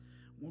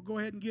We'll go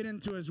ahead and get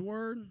into his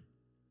word.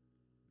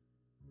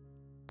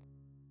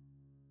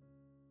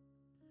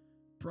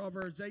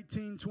 Proverbs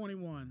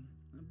 18:21.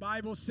 The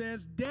Bible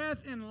says,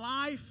 death and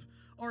life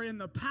are in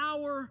the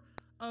power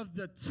of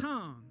the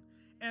tongue,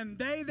 and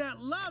they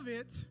that love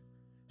it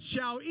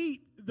shall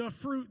eat the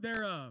fruit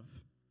thereof.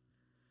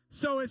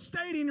 So it's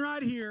stating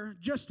right here,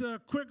 just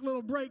a quick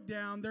little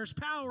breakdown, there's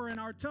power in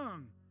our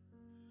tongue.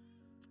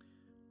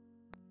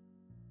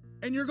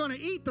 And you're going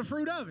to eat the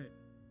fruit of it.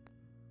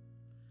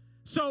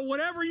 So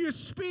whatever you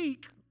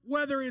speak,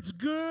 whether it's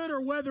good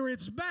or whether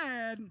it's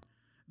bad,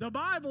 the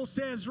Bible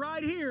says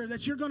right here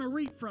that you're going to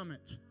reap from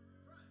it.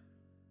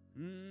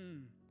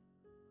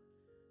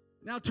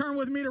 Now turn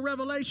with me to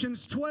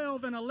Revelations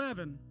 12 and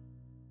 11.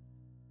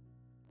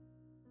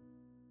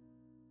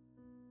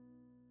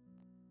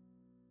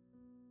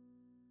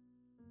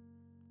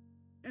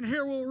 And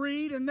here we'll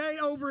read, and they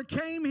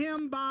overcame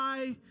him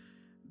by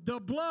the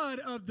blood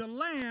of the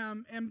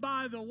Lamb and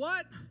by the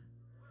what?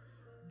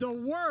 The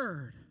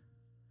word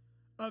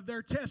of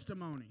their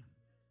testimony.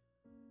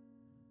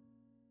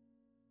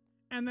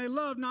 And they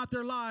loved not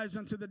their lives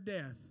unto the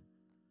death.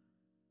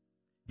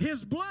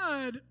 His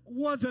blood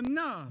was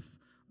enough,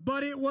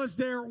 but it was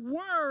their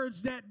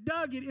words that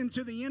dug it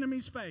into the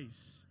enemy's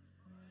face.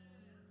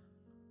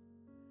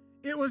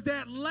 It was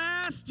that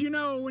last,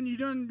 when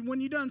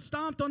you done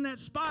stomped on that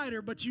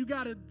spider, but you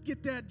got to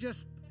get that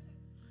just,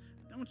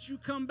 don't you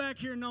come back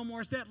here no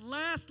more. It's that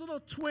last little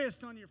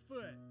twist on your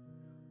foot.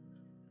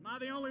 Am I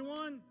the only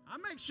one? I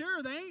make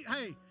sure they ain't.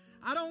 Hey,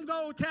 I don't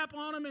go tap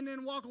on them and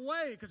then walk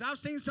away, because I've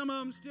seen some of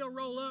them still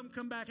roll up and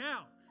come back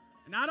out.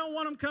 And I don't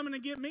want them coming to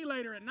get me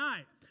later at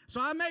night.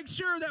 So I make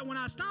sure that when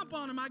I stomp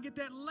on them, I get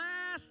that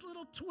last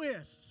little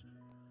twist.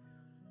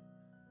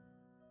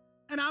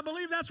 And I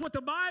believe that's what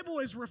the Bible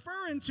is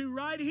referring to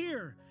right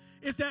here,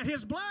 is that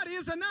his blood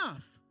is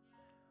enough,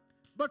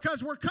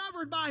 because we're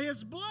covered by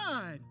his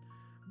blood.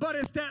 But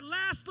it's that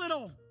last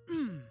little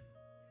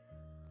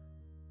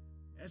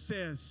that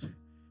says,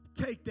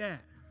 take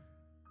that.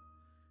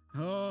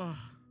 Oh,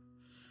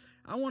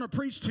 I want to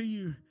preach to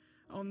you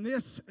on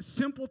this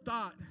simple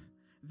thought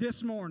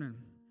this morning.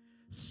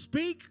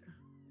 Speak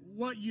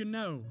what you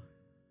know.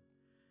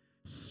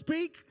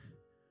 Speak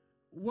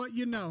what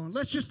you know.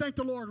 Let's just thank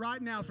the Lord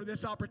right now for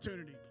this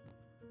opportunity.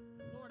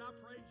 Lord, I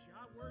praise you.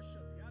 I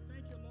worship you. I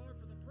thank you, Lord,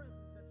 for the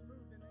presence that's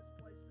moved in this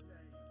place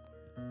today.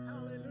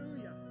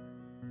 Hallelujah.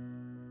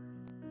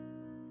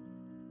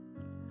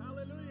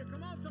 Hallelujah.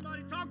 Come on,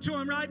 somebody, talk to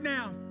him right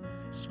now.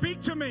 Speak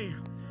to me.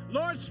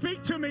 Lord,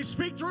 speak to me.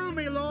 Speak through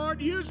me,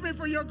 Lord. Use me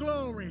for your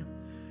glory.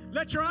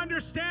 Let your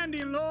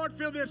understanding, Lord,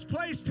 fill this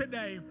place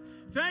today.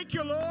 Thank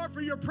you, Lord,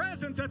 for your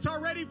presence that's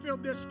already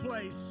filled this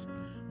place.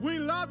 We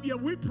love you.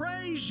 We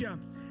praise you.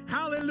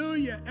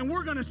 Hallelujah. And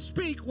we're going to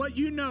speak what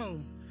you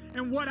know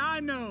and what I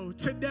know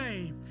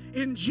today.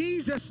 In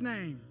Jesus'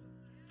 name.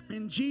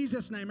 In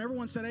Jesus' name.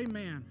 Everyone said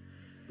amen.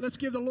 Let's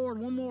give the Lord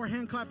one more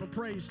hand clap of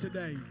praise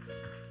today.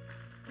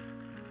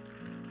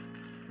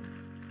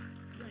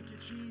 Thank you,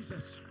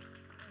 Jesus.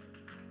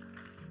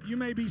 You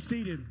may be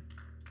seated.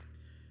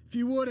 If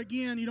you would,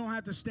 again, you don't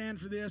have to stand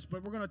for this,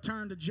 but we're going to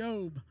turn to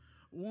Job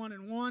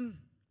 1:1.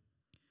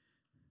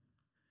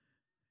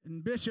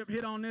 And Bishop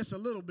hit on this a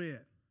little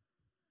bit.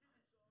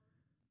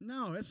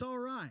 No, it's all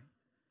right.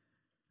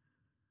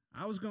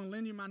 I was going to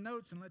lend you my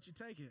notes and let you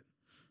take it.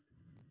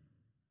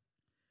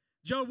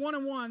 Job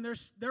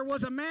 1:1, there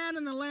was a man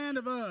in the land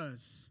of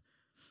Uz,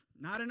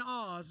 not in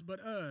Oz, but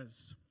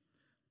Uz,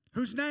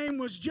 whose name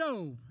was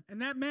Job,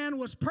 and that man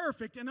was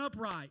perfect and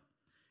upright,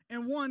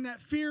 and one that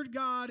feared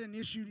God and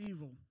issued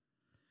evil.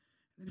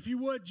 And if you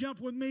would,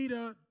 jump with me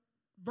to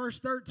verse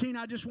 13.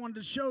 I just wanted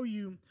to show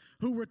you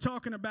who we're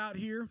talking about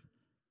here.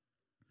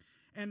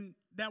 And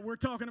that we're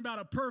talking about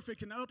a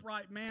perfect and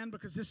upright man,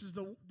 because this is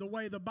the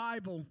way the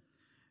Bible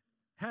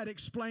had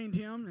explained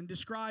him and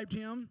described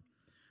him.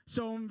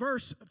 So in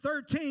verse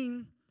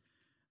 13,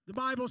 the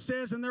Bible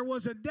says, and there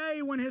was a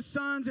day when his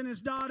sons and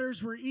his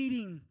daughters were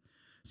eating.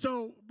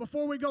 So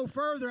before we go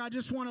further, I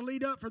just want to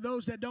lead up for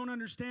those that don't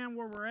understand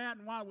where we're at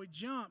and why we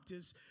jumped,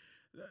 is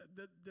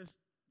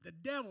the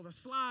devil, the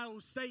sly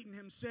old Satan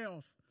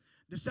himself,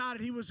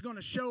 decided he was going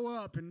to show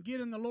up and get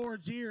in the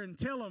Lord's ear and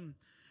tell him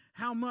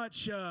how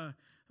much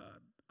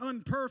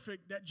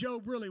unperfect that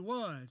Job really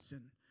was.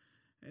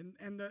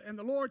 And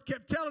the Lord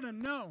kept telling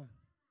him, no,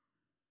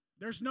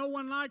 there's no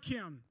one like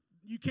him.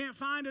 You can't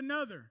find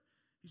another.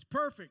 He's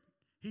perfect.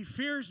 He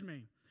fears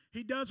me.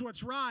 He does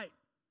what's right.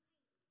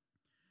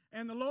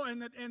 And the Lord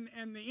and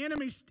the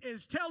enemy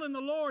is telling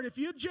the Lord, if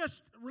you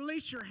just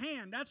release your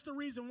hand, that's the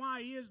reason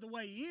why he is the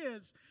way he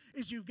is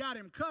you've got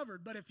him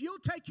covered. But if you'll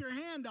take your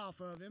hand off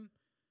of him,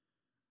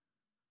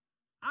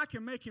 I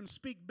can make him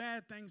speak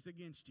bad things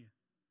against you.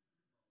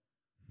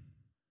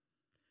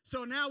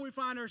 So now we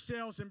find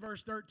ourselves in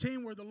verse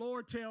 13, where the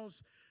Lord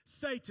tells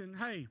Satan,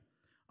 hey,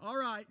 all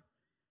right,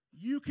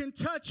 you can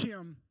touch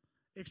him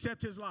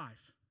except his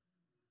life.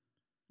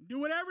 Do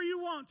whatever you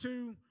want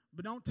to,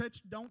 but don't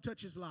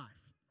touch his life.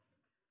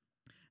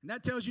 And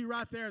that tells you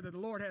right there that the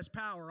Lord has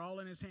power all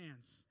in his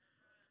hands.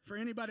 For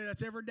anybody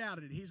that's ever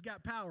doubted it, he's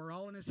got power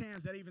all in his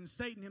hands that even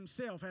Satan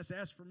himself has to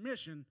ask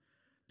permission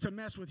to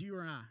mess with you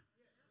or I.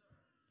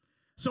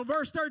 So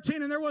verse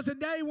 13, and there was a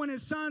day when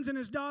his sons and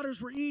his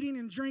daughters were eating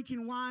and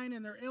drinking wine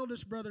in their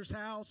eldest brother's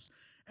house.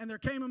 And there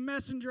came a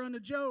messenger unto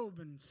Job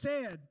and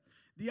said,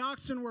 the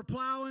oxen were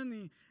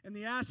plowing and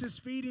the asses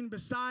feeding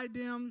beside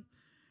them.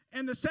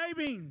 And the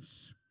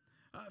Sabines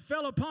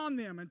fell upon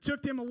them and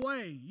took them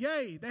away.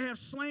 Yea, they have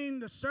slain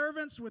the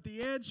servants with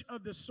the edge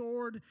of the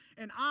sword,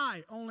 and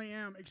I only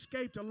am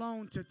escaped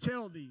alone to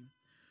tell thee.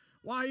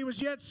 While he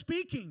was yet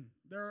speaking,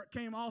 there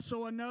came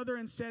also another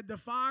and said, the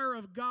fire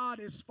of God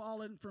is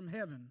fallen from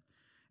heaven,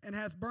 and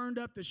hath burned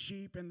up the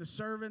sheep and the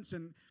servants,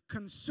 and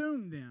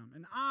consumed them.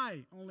 And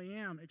I only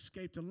am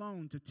escaped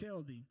alone to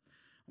tell thee.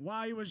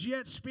 While he was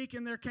yet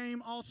speaking, there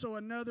came also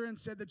another and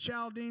said, the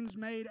Chaldeans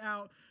made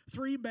out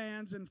 3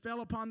 bands and fell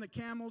upon the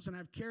camels and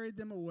have carried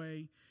them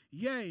away.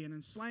 Yea,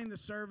 and slain the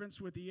servants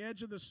with the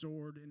edge of the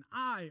sword, and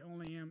I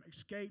only am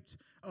escaped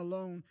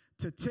alone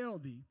to tell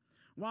thee.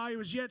 While he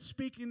was yet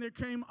speaking, there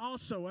came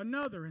also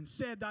another and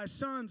said, thy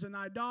sons and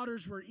thy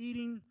daughters were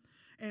eating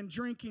and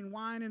drinking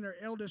wine in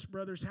their eldest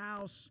brother's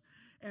house.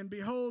 And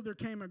behold, there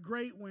came a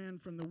great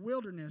wind from the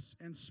wilderness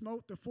and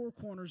smote the 4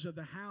 corners of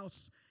the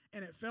house,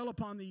 and it fell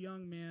upon the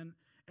young men,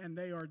 and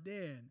they are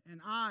dead.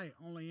 And I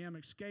only am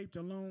escaped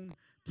alone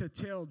to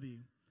tell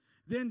thee.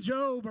 Then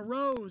Job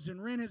arose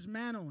and rent his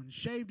mantle and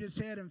shaved his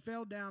head and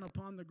fell down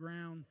upon the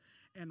ground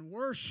and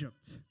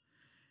worshipped.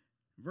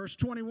 Verse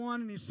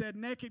 21, and he said,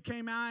 naked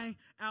came I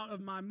out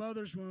of my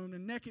mother's womb,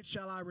 and naked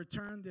shall I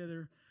return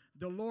thither.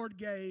 The Lord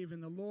gave,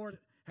 and the Lord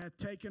hath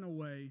taken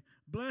away.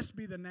 Blessed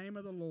be the name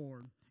of the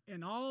Lord.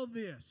 In all of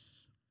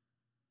this,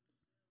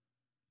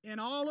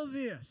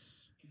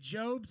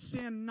 Job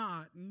sinned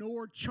not,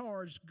 nor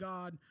charged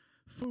God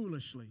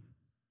foolishly.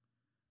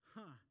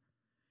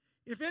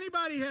 If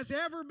anybody has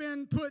ever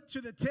been put to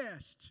the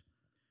test,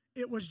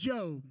 it was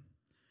Job.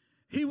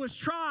 He was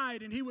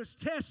tried and he was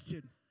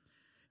tested.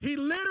 He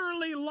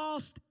literally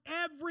lost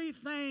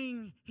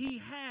everything he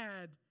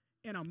had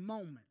in a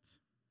moment.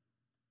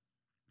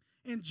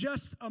 In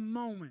just a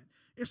moment.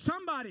 If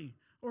somebody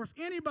or if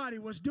anybody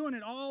was doing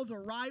it all the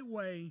right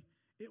way,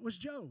 it was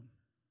Job.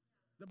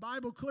 The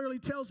Bible clearly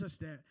tells us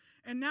that.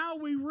 And now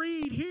we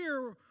read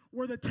here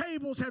where the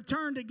tables have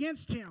turned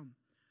against him.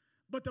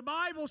 But the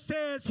Bible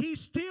says he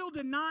still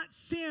did not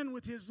sin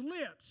with his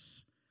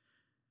lips.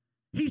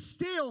 He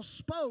still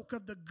spoke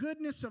of the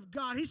goodness of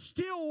God. He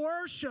still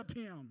worshiped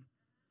him.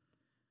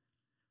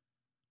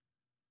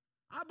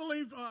 I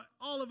believe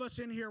all of us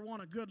in here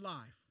want a good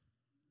life.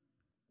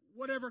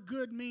 Whatever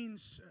good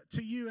means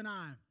to you and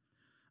I.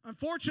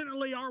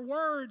 Unfortunately, our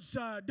words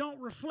don't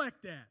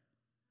reflect that.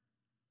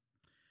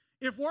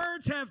 If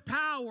words have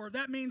power,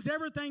 that means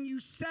everything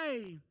you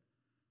say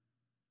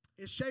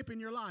is shaping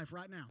your life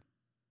right now.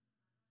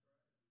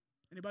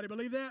 Anybody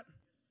believe that?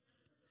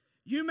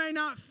 You may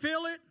not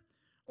feel it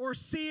or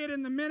see it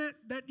in the minute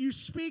that you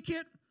speak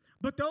it,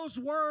 but those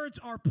words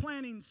are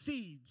planting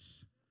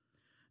seeds.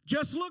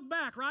 Just look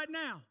back right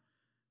now.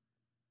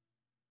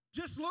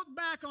 Just look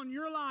back on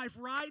your life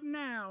right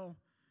now,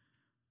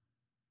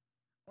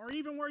 or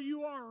even where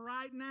you are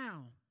right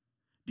now.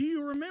 Do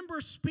you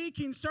remember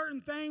speaking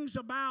certain things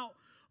about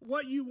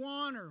what you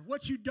want or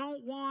what you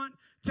don't want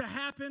to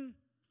happen,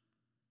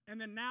 and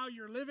then now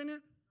you're living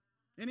it?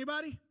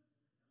 Anybody?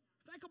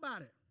 Think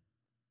about it.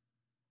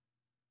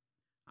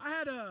 I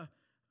had a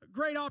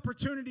great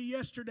opportunity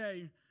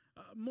yesterday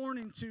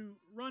morning to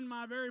run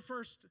my very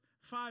first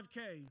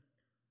 5K.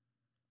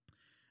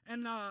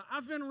 And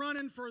I've been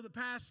running for the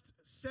past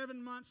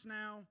 7 months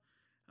now,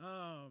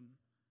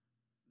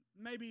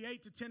 maybe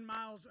 8 to 10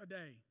 miles a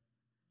day.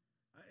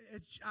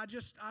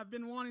 I've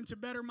been wanting to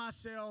better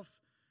myself.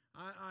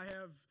 I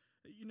have,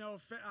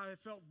 I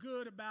felt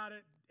good about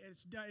it.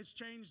 It's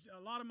changed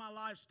a lot of my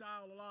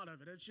lifestyle, a lot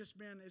of it. It's just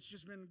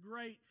been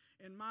great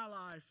in my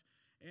life,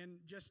 and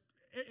just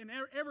in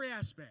every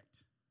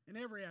aspect,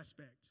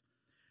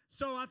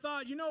 So I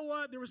thought, you know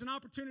what? There was an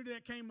opportunity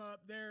that came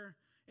up there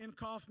in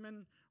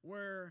Kaufman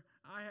where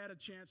I had a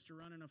chance to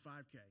run in a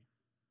 5K.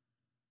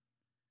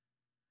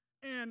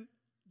 And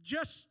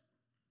just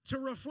to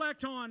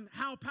reflect on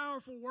how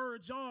powerful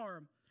words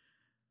are,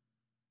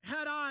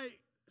 had I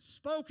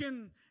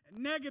spoken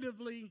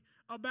negatively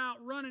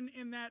about running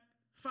in that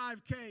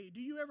 5K, do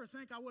you ever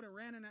think I would have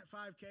ran in that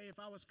 5K if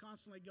I was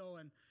constantly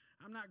going,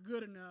 I'm not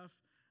good enough,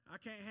 I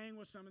can't hang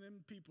with some of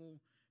them people,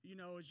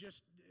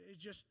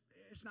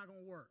 it's not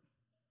going to work.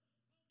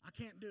 I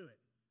can't do it.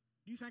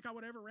 Do you think I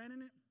would ever ran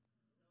in it?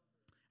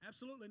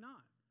 Absolutely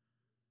not.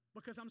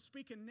 Because I'm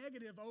speaking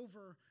negative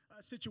over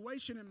a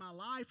situation in my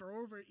life or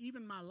over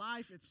even my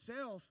life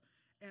itself,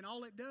 and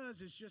all it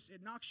does is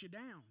it knocks you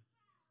down.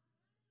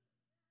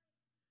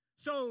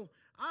 So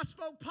I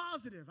spoke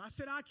positive. I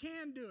said, I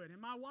can do it.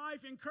 And my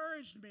wife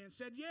encouraged me and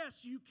said,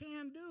 yes, you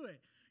can do it.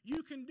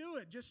 You can do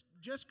it.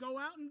 Just go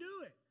out and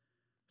do it.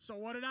 So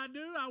what did I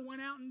do? I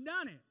went out and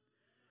done it.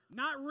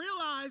 Not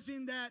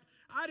realizing that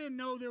I didn't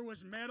know there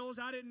was medals.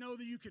 I didn't know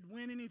that you could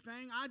win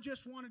anything. I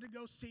just wanted to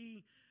go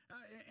see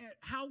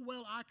how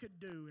well I could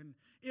do and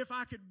if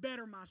I could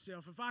better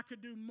myself, if I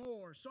could do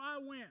more. So I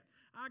went.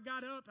 I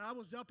got up. I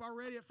was up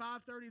already at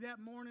 5:30 that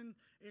morning,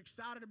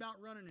 excited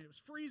about running it. It was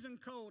freezing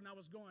cold, and I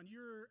was going,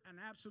 "You're an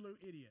absolute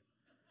idiot."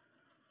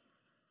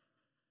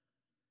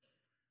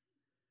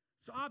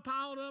 So I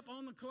piled up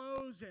on the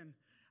clothes, and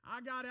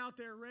I got out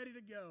there ready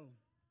to go.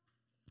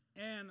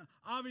 And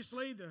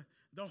obviously,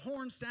 the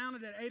horn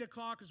sounded at 8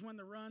 o'clock is when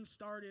the run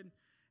started,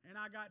 and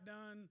I got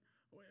done.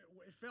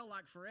 It felt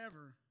like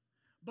forever.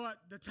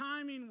 But the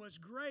timing was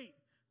great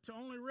to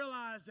only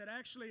realize that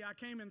actually I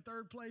came in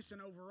third place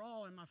in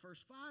overall in my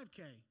first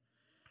 5K.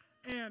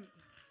 And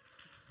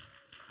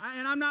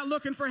I'm not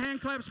looking for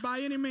hand claps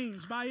by any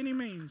means,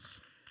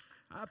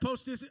 I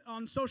posted this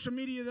on social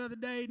media the other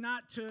day,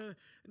 not to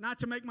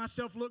make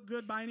myself look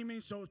good by any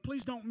means, so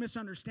please don't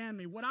misunderstand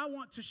me. What I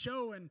want to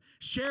show and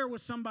share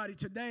with somebody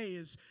today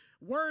is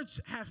words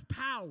have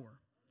power.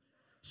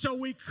 So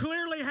we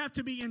clearly have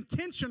to be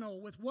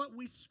intentional with what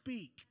we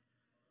speak.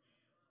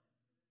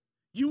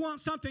 You want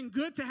something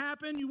good to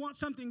happen, you want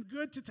something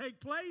good to take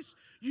place,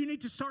 you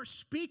need to start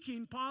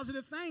speaking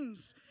positive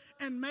things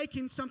and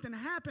making something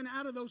happen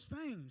out of those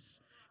things.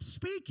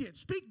 Speak it.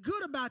 Speak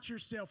good about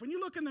yourself. When you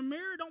look in the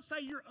mirror, don't say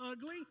you're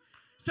ugly.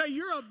 Say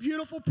you're a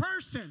beautiful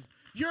person.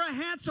 You're a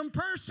handsome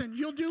person.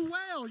 You'll do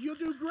well. You'll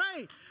do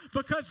great.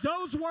 Because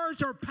those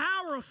words are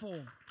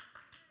powerful.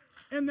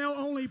 And they'll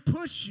only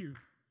push you.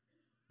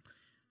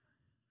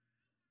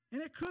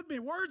 And it could be.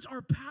 Words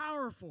are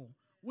powerful.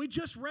 We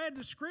just read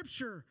the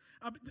scripture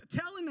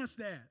telling us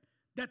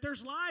that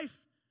there's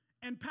life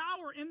and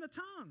power in the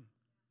tongue,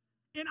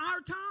 in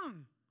our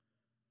tongue.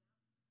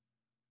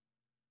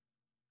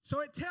 So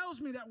it tells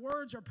me that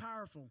words are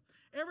powerful.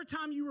 Every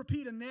time you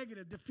repeat a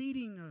negative,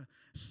 defeating a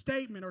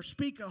statement or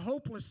speak a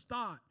hopeless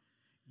thought,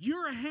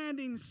 you're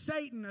handing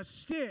Satan a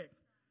stick.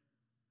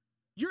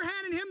 You're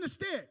handing him the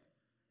stick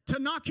to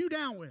knock you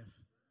down with.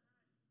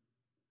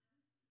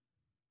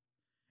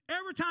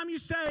 Every time you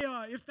say,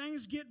 if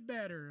things get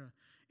better,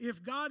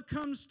 if God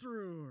comes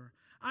through, or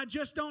I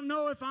just don't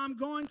know if I'm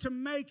going to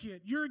make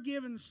it, you're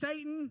giving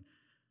Satan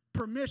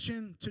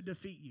permission to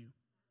defeat you.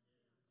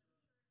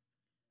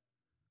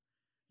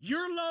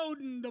 You're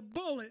loading the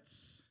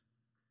bullets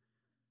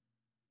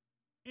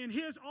in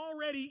his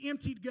already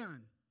emptied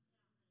gun.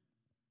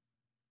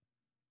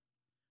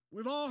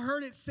 We've all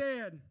heard it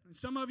said, and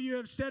some of you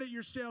have said it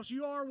yourselves,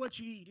 you are what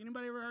you eat.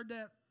 Anybody ever heard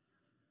that?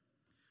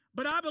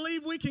 But I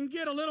believe we can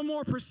get a little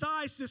more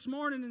precise this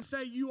morning and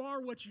say you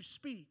are what you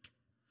speak.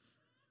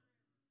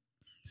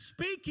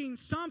 Speaking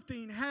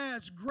something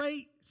has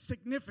great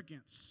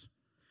significance.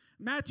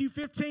 Matthew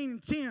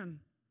 15:10.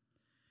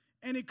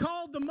 And he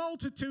called the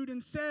multitude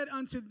and said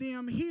unto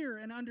them, hear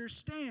and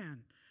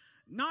understand,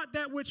 not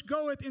that which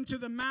goeth into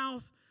the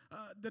mouth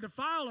that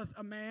defileth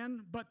a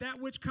man, but that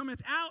which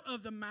cometh out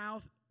of the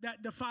mouth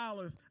that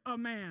defileth a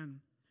man.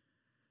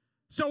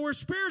 So we're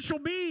spiritual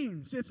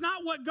beings. It's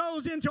not what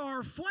goes into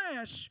our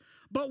flesh,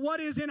 but what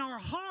is in our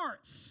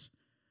hearts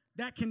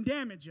that can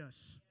damage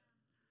us.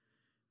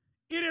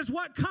 It is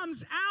what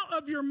comes out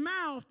of your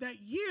mouth that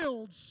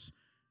yields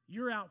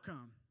your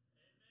outcome.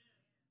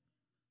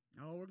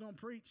 Oh, we're going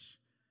to preach.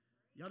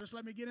 Y'all just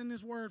let me get in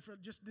this word for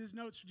just these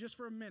notes just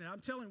for a minute. I'm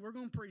telling you, we're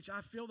going to preach.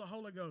 I feel the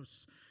Holy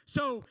Ghost.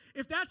 So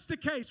if that's the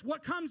case,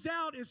 what comes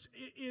out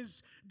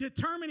is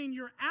determining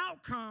your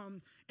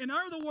outcome. In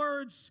other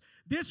words,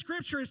 this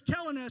scripture is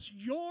telling us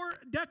your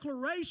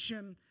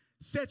declaration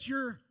sets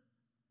your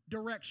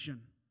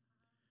direction.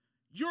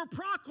 Your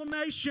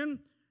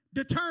proclamation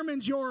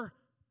determines your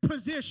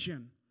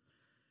position.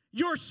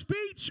 Your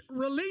speech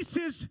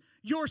releases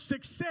your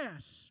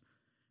success.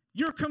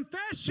 Your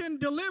confession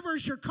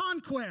delivers your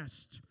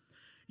conquest.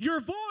 Your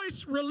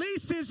voice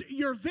releases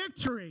your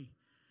victory.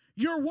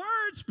 Your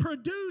words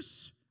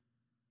produce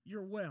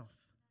your wealth.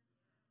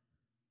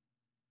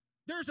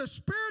 There's a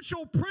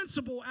spiritual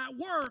principle at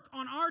work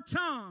on our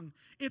tongue.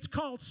 It's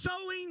called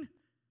sowing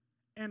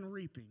and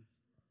reaping.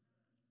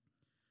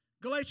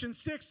 Galatians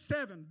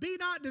 6:7. Be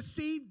not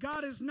deceived,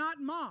 God is not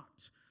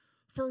mocked.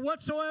 For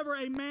whatsoever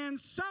a man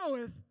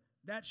soweth,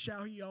 that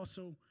shall he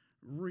also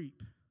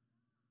reap.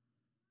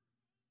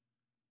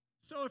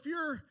 So if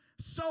you're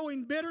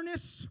sowing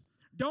bitterness,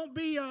 don't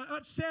be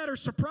upset or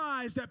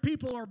surprised that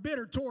people are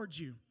bitter towards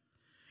you.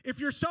 If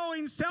you're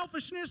sowing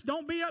selfishness,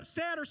 don't be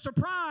upset or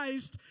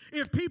surprised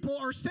if people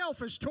are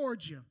selfish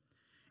towards you.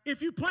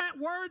 If you plant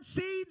word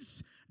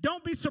seeds,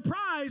 don't be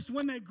surprised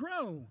when they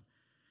grow.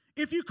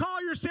 If you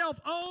call yourself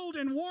old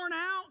and worn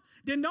out,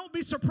 then don't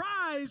be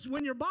surprised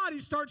when your body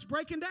starts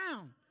breaking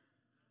down.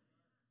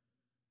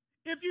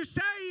 If you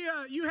say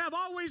you have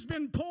always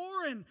been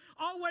poor and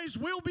always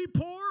will be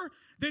poor,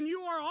 then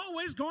you are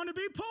always going to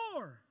be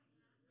poor.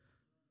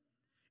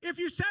 If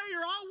you say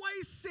you're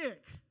always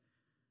sick,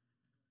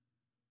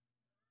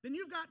 then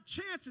you've got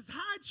chances,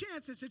 high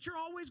chances that you're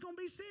always going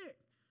to be sick.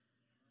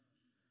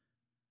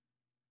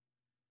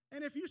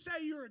 And if you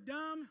say you're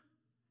dumb,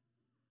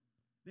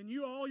 then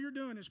all you're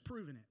doing is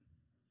proving it.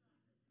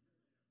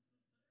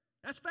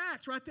 That's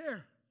facts right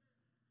there.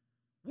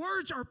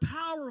 Words are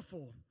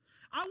powerful.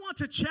 I want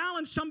to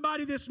challenge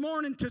somebody this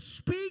morning to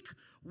speak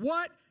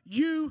what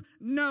you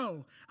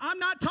know. I'm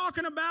not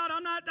talking about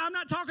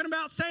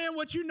saying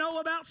what you know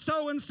about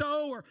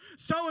so-and-so or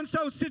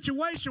so-and-so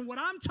situation. What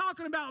I'm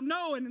talking about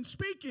knowing and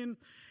speaking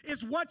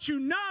is what you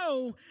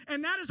know,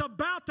 and that is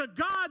about the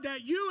God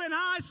that you and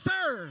I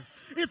serve.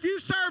 If you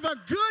serve a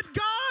good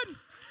God,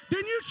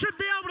 then you should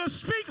be able to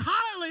speak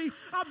highly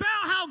about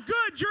how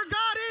good your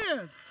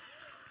God is.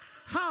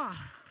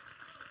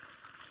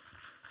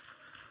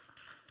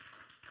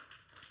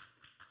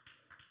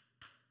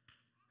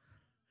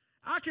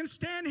 I can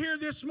stand here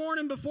this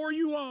morning before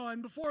you all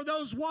and before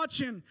those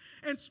watching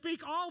and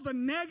speak all the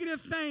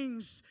negative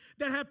things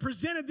that have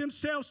presented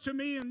themselves to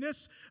me in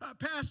this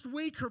past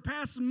week or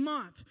past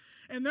month.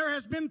 And there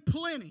has been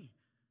plenty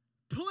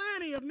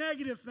of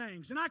negative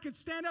things. And I could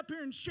stand up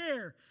here and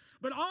share,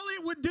 but all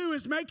it would do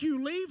is make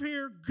you leave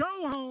here,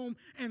 go home,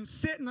 and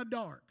sit in the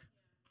dark.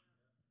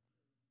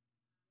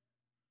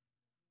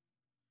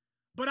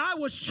 But I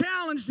was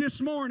challenged this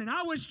morning.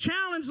 I was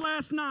challenged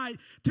last night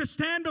to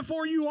stand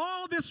before you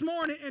all this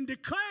morning and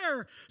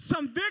declare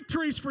some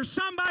victories for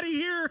somebody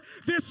here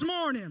this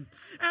morning.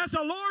 As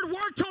the Lord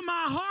worked on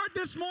my heart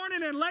this morning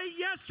and late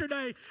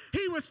yesterday,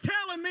 He was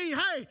telling me,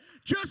 hey,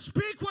 just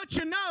speak what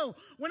you know.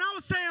 When I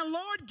was saying,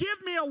 Lord,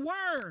 give me a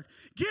word.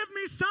 Give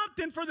me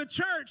something for the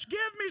church. Give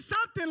me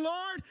something,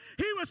 Lord.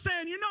 He was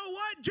saying, you know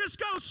what? Just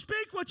go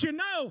speak what you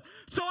know.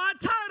 So I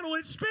titled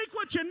it, Speak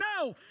What You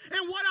Know.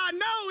 And what I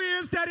know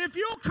is that if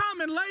you'll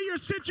come and lay your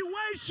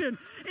situation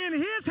in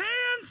His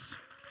hands,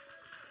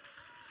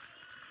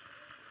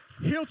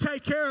 He'll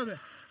take care of it.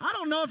 I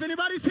don't know if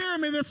anybody's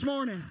hearing me this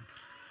morning.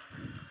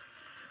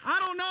 I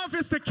don't know if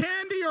it's the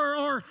candy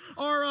or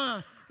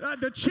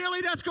the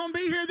chili that's going to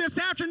be here this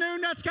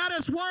afternoon that's got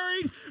us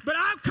worried, but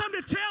I've come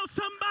to tell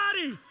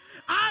somebody,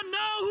 I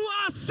know who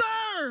I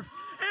serve,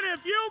 and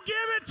if you give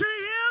it to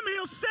Him,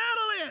 He'll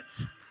settle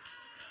it.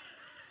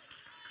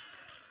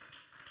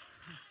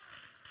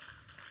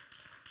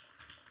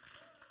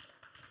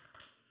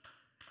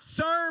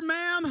 Sir,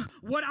 ma'am,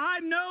 what I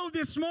know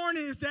this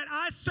morning is that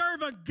I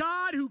serve a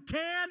God who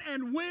can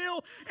and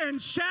will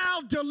and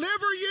shall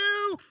deliver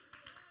you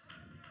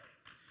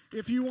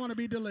if you want to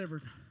be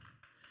delivered.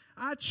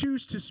 I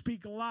choose to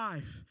speak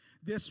life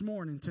this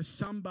morning to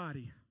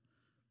somebody.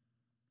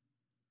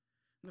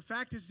 And the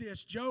fact is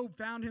this, Job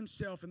found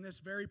himself in this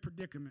very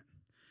predicament.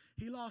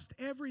 He lost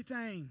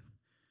everything.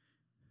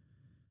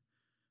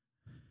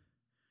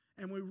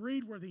 And we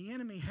read where the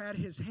enemy had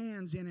his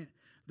hands in it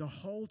the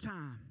whole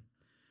time.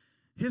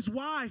 His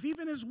wife,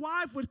 even his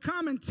wife would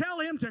come and tell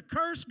him to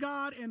curse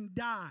God and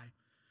die.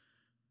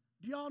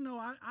 Do y'all know,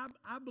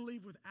 I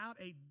believe without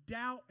a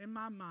doubt in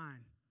my mind,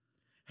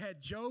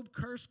 had Job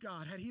cursed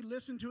God, had he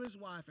listened to his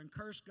wife and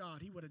cursed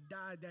God, he would have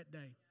died that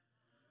day.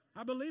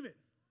 I believe it.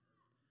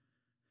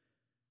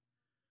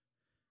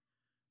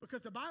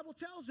 Because the Bible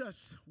tells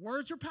us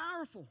words are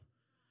powerful.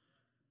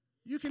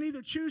 You can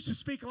either choose to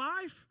speak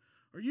life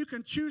or you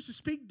can choose to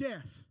speak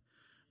death.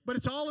 But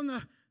it's all in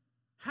the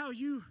how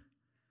you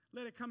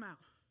let it come out.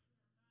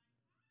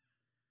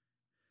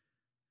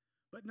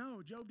 But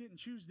no, Job didn't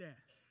choose that.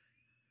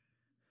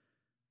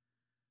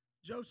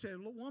 Job said,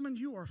 woman,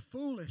 you are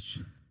foolish.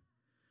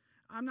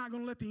 I'm not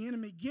going to let the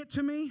enemy get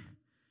to me.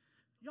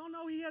 Y'all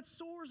know he had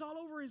sores all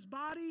over his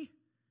body.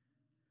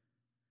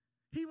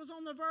 He was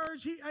on the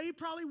verge. He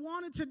probably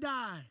wanted to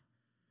die.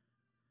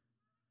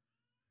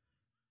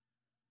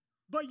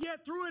 But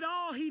yet through it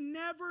all, he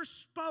never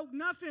spoke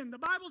nothing. The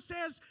Bible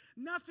says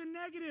nothing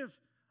negative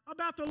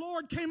about the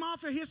Lord came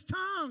off of his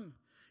tongue,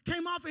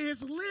 came off of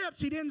his lips.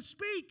 He didn't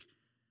speak.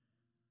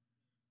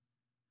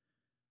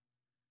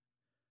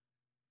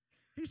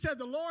 He said,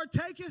 the Lord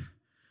taketh,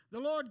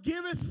 the Lord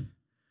giveth,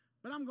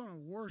 but I'm going to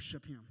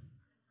worship Him.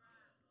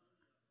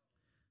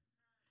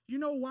 You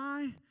know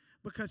why?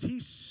 Because he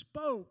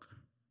spoke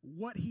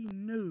what he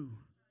knew.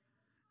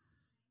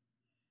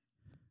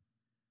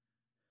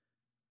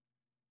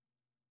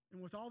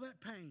 And with all that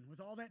pain, with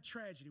all that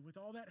tragedy, with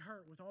all that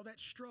hurt, with all that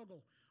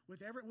struggle,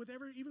 with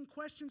every even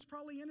questions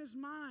probably in his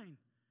mind,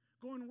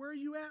 going, where are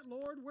you at,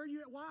 Lord? Where are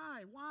you at?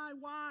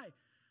 Why?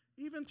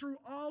 Even through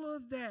all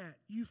of that,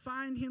 you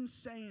find him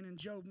saying in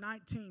Job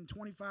 19,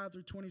 25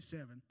 through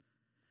 27,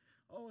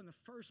 oh, in the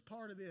first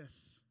part of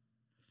this,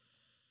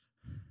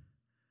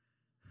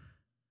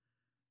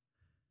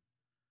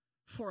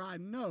 for I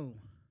know,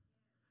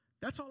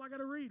 that's all I got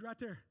to read right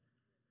there,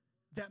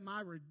 that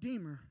my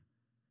Redeemer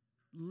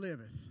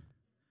liveth.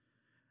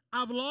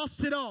 I've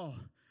lost it all.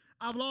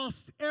 I've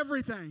lost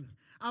everything.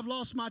 I've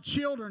lost my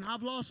children.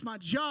 I've lost my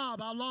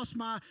job. I've lost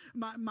my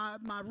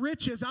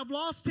riches. I've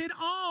lost it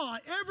all.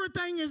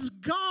 Everything is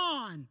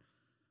gone.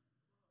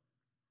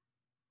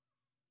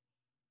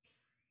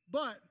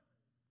 But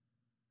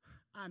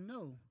I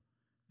know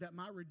that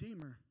my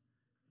Redeemer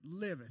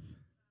liveth.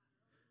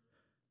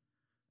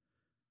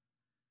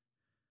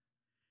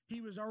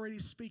 He was already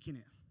speaking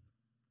it.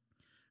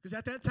 Because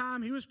at that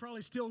time, he was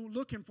probably still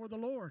looking for the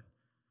Lord.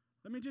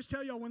 Let me just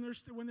tell y'all, when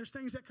there's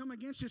things that come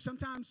against you,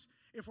 sometimes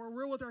if we're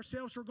real with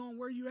ourselves, we're going,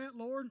 where are you at,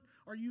 Lord?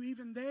 Are you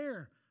even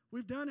there?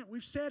 We've done it.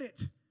 We've said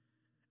it.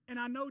 And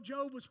I know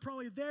Job was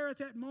probably there at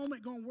that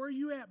moment going, where are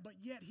you at? But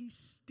yet he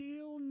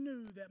still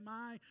knew that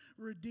my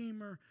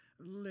Redeemer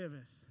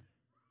liveth.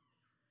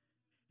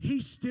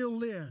 He still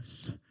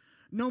lives.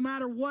 No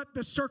matter what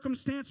the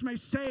circumstance may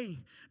say,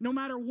 no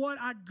matter what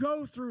I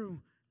go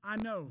through, I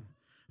know.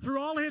 Through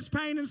all his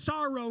pain and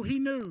sorrow, he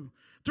knew.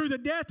 Through the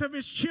death of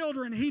his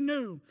children, he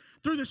knew.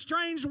 Through the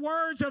strange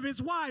words of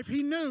his wife,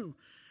 he knew.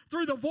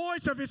 Through the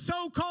voice of his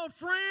so-called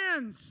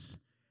friends,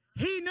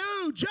 he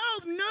knew.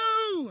 Job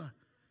knew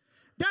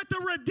that the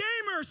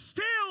Redeemer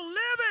still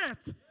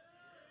liveth.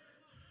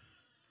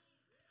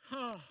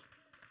 Oh,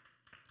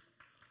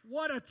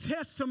 what a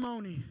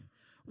testimony.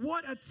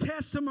 What a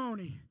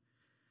testimony.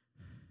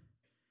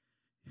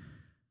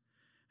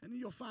 And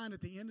you'll find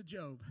at the end of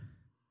Job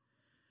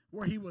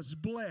where he was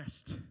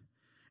blessed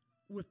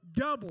with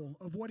double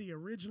of what he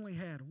originally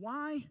had.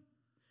 Why?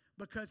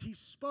 Because he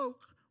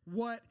spoke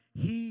what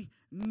he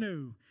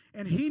knew.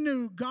 And he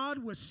knew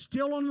God was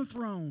still on the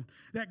throne,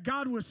 that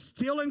God was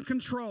still in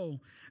control,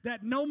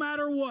 that no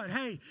matter what,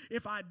 hey,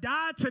 if I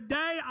die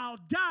today, I'll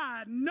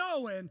die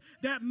knowing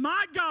that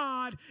my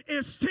God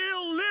is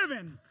still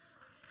living.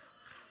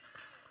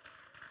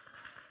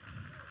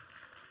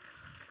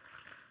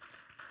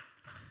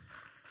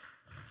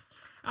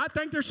 I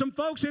think there's some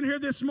folks in here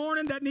this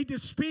morning that need to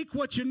speak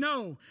what you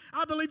know.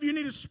 I believe you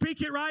need to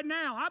speak it right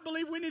now. I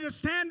believe we need to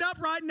stand up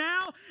right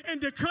now and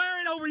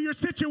declare it over your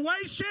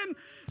situation.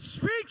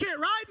 Speak it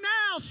right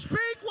now.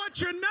 Speak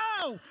what you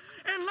know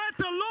and let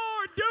the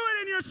Lord do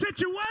it in your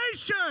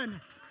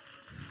situation.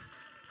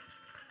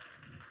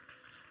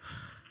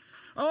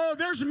 Oh,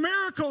 there's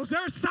miracles,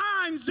 there's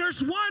signs,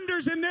 there's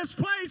wonders in this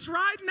place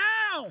right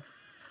now.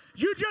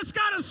 You just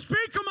got to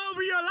speak them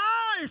over your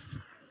life.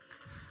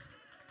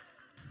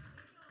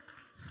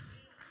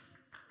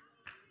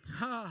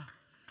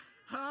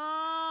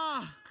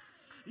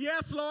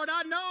 Yes, Lord,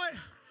 I know it.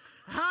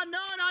 I know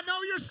it. I know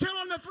you're still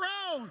on the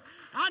throne.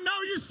 I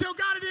know you still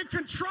got it in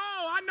control.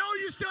 I know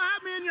you still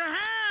have me in your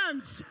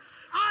hands.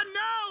 I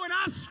know, and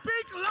I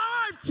speak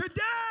life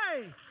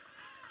today.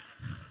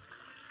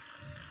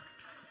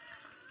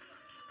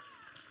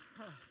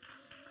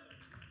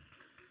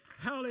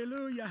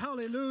 Hallelujah,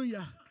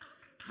 hallelujah.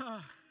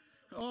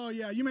 Oh,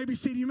 yeah, you may be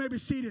seated. You may be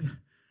seated.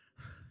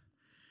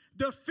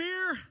 The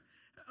fear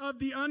of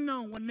the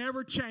unknown will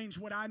never change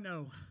what I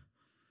know.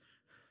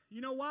 You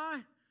know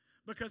why?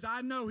 Because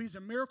I know he's a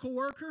miracle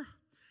worker.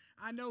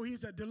 I know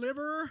he's a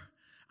deliverer.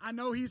 I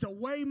know he's a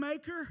way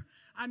maker.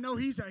 I know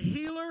he's a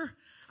healer.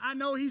 I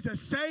know he's a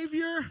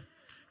savior.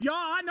 Y'all,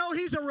 I know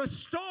he's a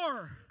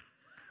restorer.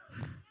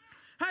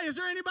 Hey, is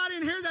there anybody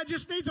in here that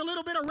just needs a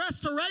little bit of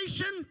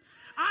restoration?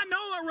 I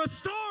know a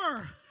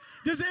restorer.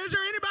 Is there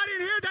anybody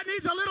in here that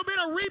needs a little bit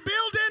of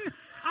rebuilding?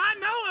 I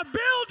know a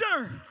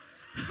builder.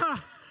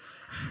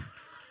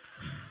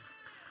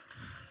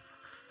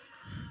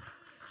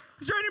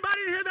 Is there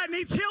anybody in here that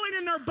needs healing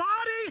in their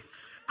body?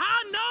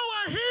 I know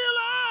a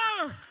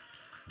healer.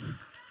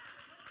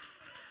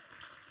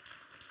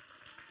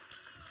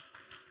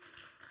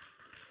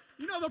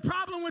 You know, the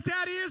problem with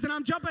that is, and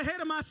I'm jumping ahead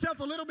of myself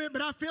a little bit,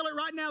 but I feel it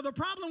right now. The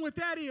problem with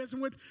that is,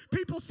 and with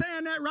people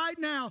saying that right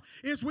now,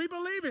 is we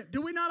believe it.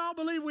 Do we not all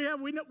believe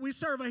we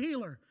serve a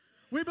healer?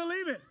 We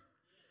believe it.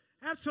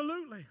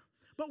 Absolutely.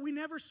 But we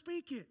never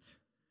speak it.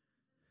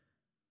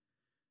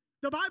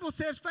 The Bible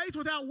says faith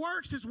without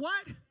works is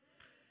what?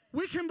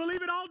 We can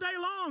believe it all day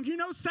long. You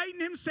know, Satan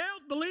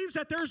himself believes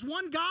that there's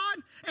one God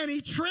and he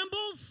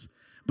trembles.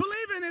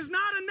 Believing is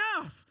not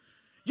enough.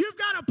 You've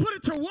got to put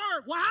it to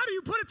work. Well, how do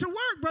you put it to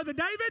work, Brother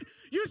David?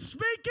 You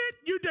speak it,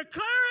 you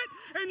declare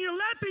it, and you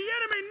let the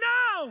enemy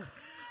know.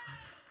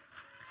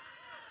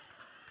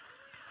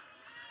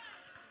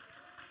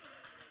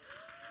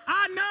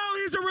 I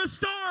know he's a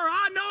restorer.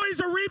 I know he's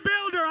a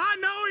rebuilder. I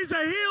know he's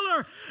a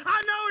healer.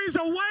 I know he's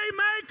a way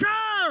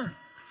maker.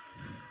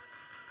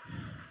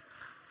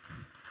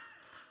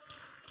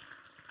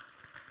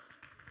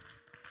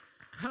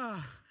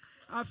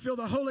 I feel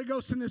the Holy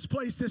Ghost in this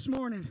place this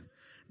morning.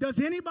 Does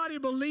anybody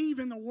believe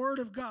in the Word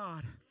of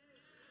God?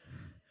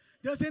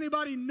 Does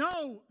anybody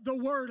know the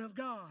Word of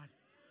God?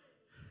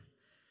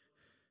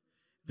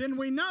 Then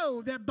we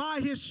know that by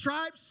His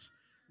stripes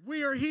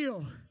we are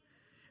healed.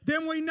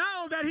 Then we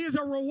know that He is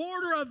a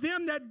rewarder of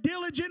them that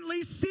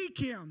diligently seek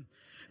Him.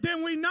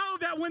 Then we know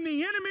that when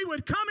the enemy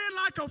would come in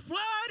like a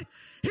flood,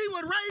 He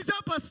would raise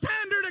up a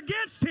standard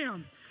against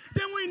him.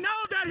 Then we know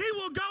that He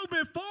will go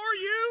before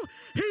you.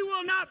 He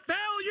will not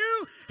fail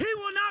you. He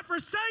will not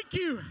forsake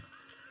you.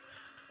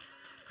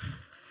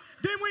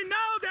 Then we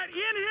know that in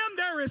Him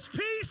there is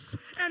peace,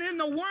 and in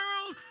the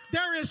world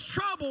there is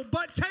trouble.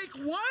 But take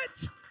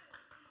what?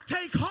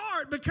 Take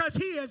heart, because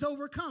He has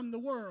overcome the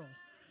world.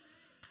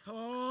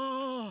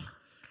 Oh,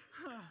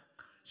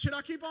 should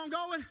I keep on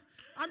going?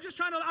 I'm just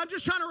trying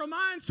to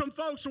remind some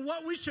folks of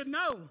what we should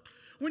know.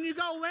 When you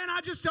go, man,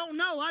 I just don't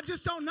know.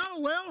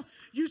 Well,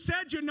 you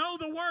said you know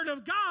the Word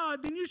of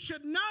God, then you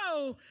should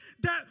know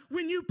that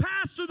when you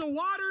pass through the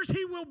waters,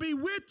 He will be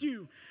with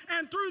you.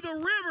 And through the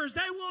rivers,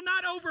 they will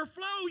not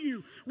overflow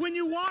you. When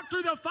you walk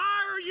through the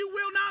fire, you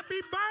will not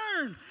be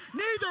burned,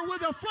 neither will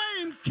the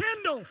flame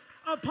kindle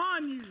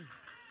upon you.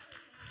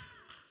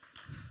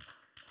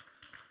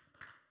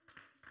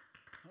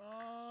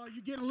 Oh,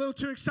 you're getting a little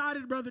too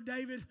excited, Brother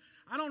David.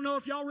 I don't know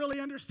if y'all really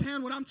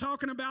understand what I'm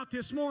talking about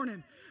this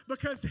morning,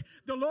 because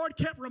the Lord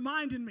kept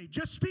reminding me,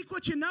 just speak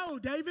what you know,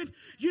 David.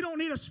 You don't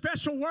need a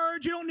special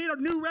word. You don't need a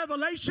new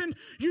revelation.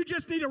 You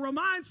just need to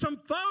remind some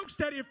folks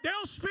that if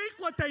they'll speak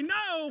what they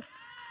know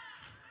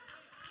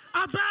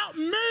about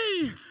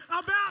me,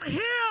 about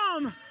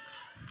Him,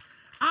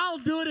 I'll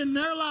do it in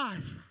their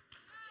life.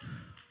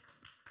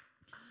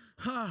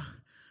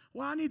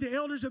 Well, I need the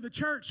elders of the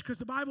church, because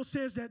the Bible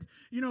says that,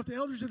 if the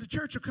elders of the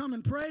church will come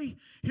and pray,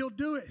 He'll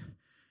do it.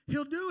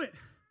 He'll do it.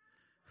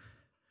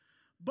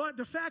 But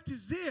the fact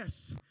is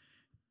this: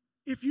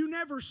 if you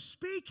never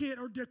speak it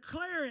or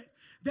declare it,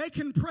 they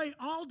can pray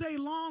all day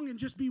long and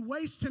just be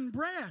wasting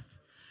breath.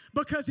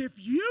 Because if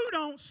you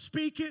don't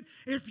speak it,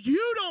 if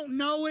you don't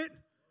know it,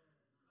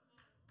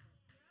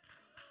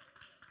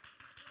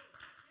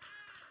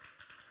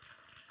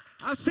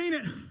 I've seen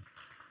it.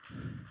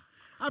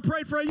 I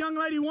prayed for a young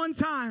lady one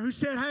time who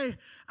said, hey,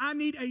 I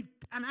need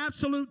an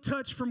absolute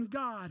touch from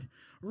God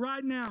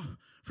right now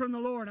from the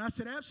Lord. I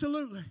said,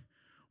 absolutely.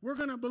 We're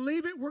going to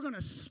believe it. We're going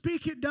to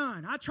speak it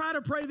done. I try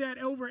to pray that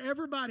over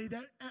everybody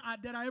that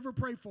I ever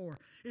pray for.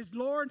 Is,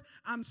 Lord,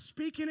 I'm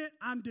speaking it.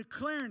 I'm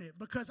declaring it.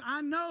 Because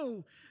I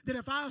know that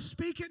if I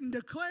speak it and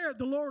declare it,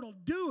 the Lord will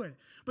do it.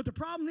 But the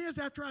problem is,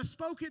 after I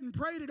spoke it and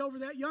prayed it over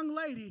that young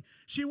lady,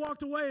 she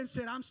walked away and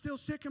said, I'm still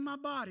sick in my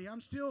body.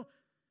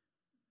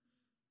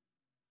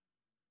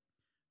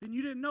 Then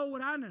you didn't know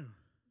what I knew.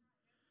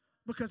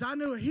 Because I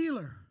knew a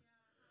healer.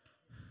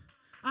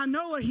 I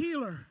know a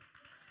healer.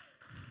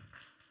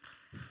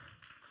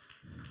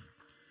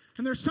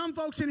 And there's some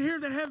folks in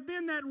here that have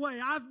been that way.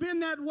 I've been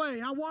that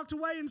way. I walked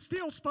away and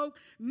still spoke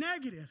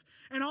negative.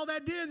 And all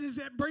that did is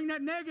that bring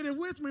that negative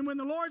with me when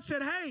the Lord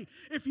said, hey,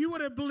 if you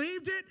would have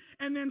believed it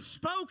and then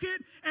spoke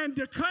it and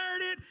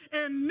declared it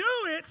and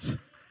knew it,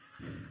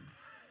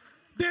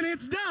 then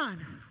it's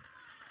done.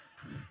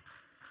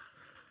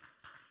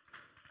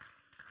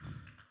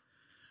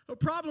 A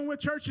problem with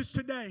churches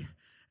today,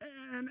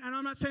 and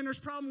I'm not saying there's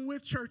a problem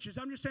with churches.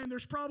 I'm just saying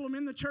there's a problem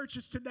in the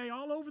churches today.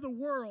 All over the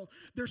world,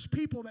 there's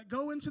people that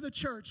go into the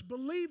church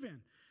believing.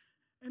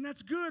 And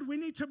that's good. We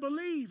need to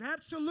believe.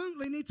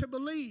 Absolutely need to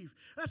believe.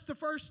 That's the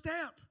first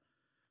step.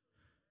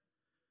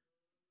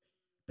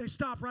 They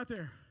stop right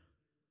there.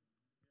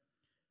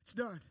 It's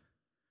done.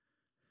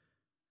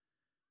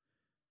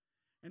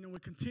 And then we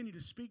continue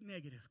to speak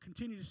negative.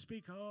 Continue to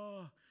speak,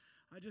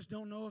 I just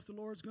don't know if the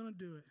Lord's going to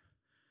do it.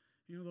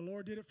 The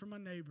Lord did it for my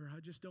neighbor.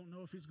 I just don't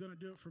know if He's going to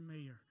do it for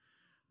me. Or,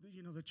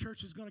 the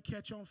church is going to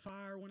catch on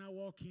fire when I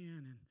walk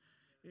in.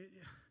 And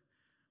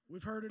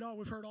we've heard it all.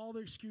 We've heard all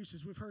the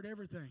excuses. We've heard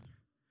everything.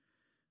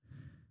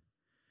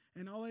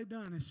 And all they've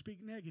done is speak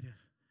negative.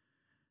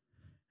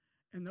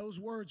 And those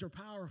words are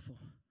powerful.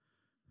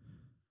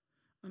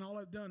 And all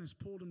I've done is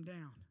pulled them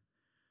down.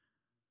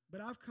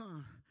 But I've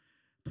come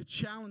to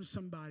challenge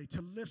somebody,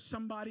 to lift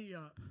somebody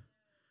up.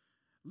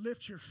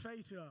 Lift your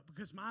faith up,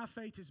 because my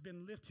faith has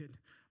been lifted.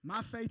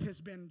 My faith has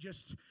been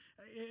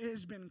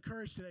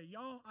encouraged today.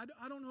 Y'all,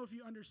 I don't know if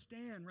you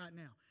understand right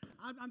now.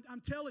 I'm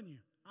telling you,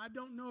 I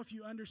don't know if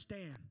you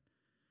understand.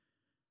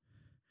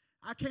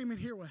 I came in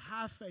here with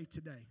high faith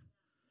today.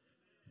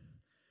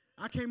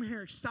 I came in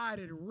here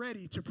excited,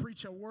 ready to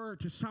preach a word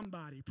to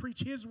somebody,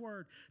 preach His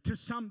word to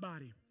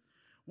somebody.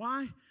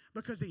 Why?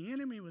 Because the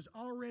enemy was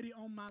already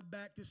on my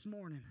back this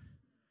morning.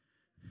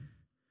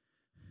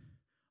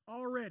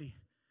 Already.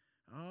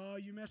 Oh,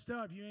 you messed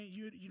up.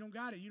 You don't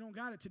got it. You don't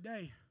got it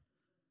today.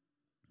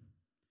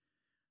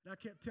 And I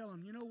kept telling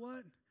him, you know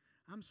what?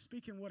 I'm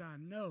speaking what I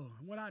know.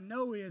 And what I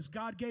know is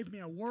God gave me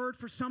a word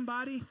for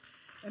somebody,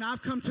 and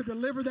I've come to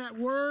deliver that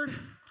word.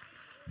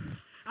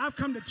 I've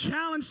come to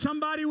challenge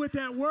somebody with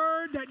that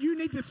word, that you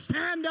need to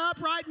stand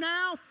up right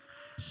now.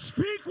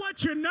 Speak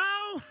what you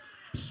know.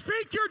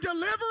 Speak your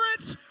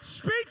deliverance.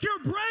 Speak your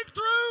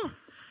breakthrough.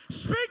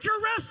 Speak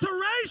your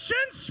restoration.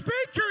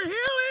 Speak your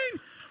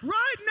healing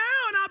right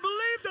now. And I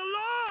believe the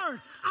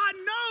Lord, I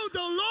know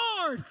the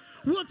Lord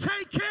will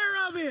take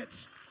care of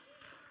it.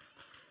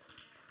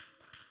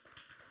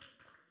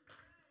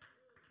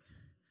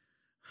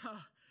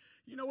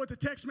 You know what the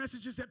text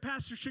messages that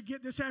pastors should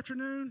get this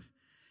afternoon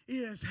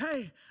is,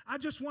 hey, I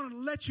just wanted to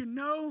let you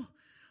know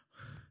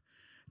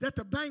that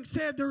the bank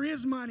said there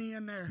is money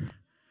in there.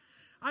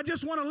 I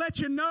just want to let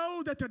you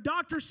know that the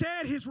doctor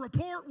said his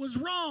report was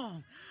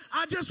wrong.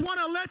 I just want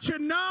to let you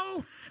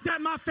know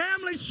that my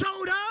family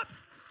showed up.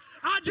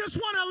 I just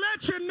want to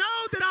let you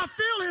know that I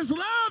feel His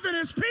love and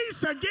His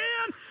peace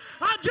again.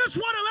 I just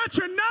want to let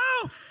you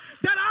know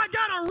that I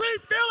got a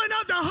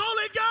refilling of the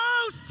Holy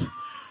Ghost.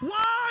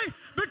 Why?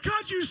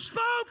 Because you you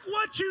spoke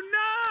what you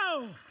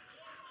know.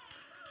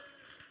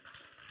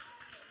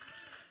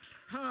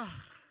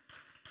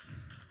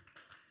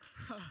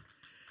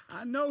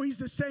 I know He's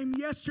the same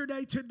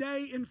yesterday,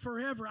 today, and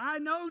forever. I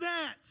know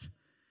that.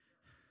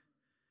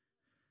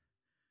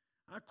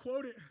 I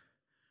quote it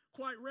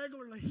quite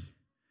regularly.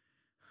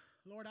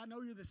 Lord, I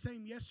know You're the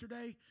same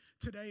yesterday,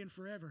 today, and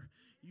forever.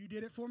 You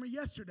did it for me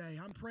yesterday.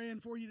 I'm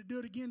praying for You to do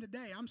it again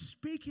today. I'm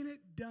speaking it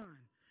done.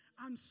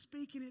 I'm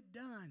speaking it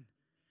done.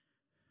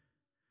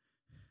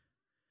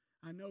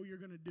 I know You're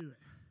going to do it.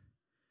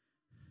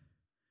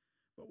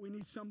 But we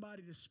need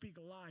somebody to speak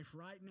life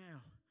right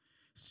now.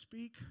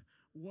 Speak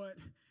what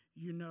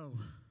you know.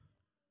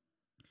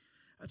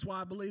 That's why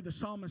I believe the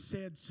psalmist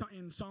said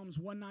in Psalms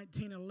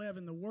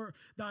 119:11,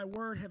 Thy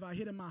word have I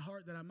hid in my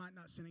heart that I might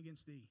not sin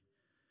against Thee.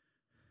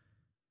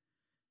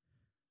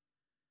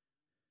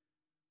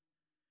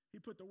 He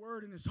put the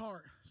word in his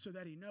heart so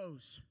that he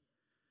knows.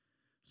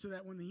 So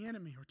that when the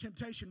enemy or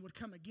temptation would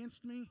come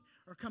against me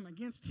or come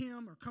against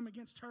him or come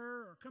against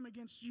her or come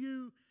against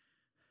you,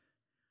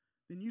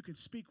 then you can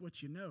speak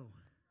what you know.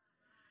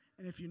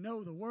 And if you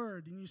know the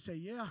word and you say,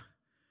 yeah,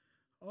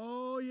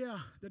 oh yeah,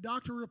 the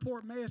doctor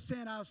report may have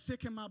said I was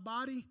sick in my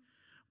body,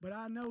 but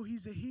I know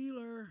He's a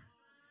healer.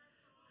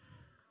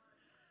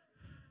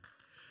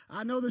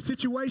 I know the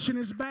situation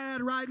is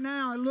bad right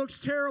now. It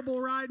looks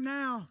terrible right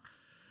now.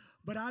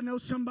 But I know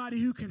somebody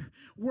who can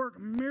work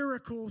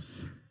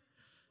miracles.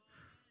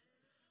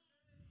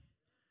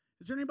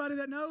 Is there anybody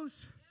that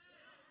knows?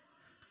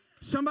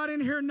 Somebody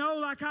in here know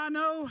like I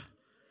know?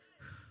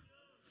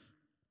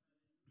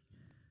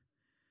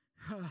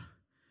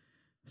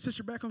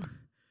 Sister Beckham,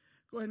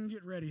 go ahead and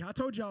get ready. I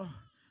told y'all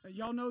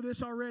know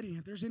this already.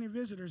 If there's any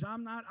visitors,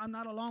 I'm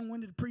not a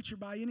long-winded preacher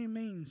by any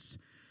means.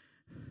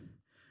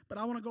 But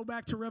I want to go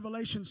back to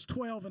Revelations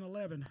 12 and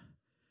 11.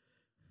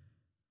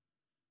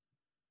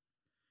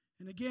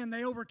 And again,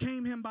 they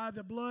overcame Him by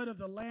the blood of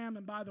the Lamb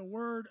and by the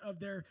word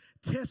of their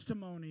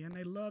testimony, and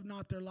they loved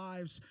not their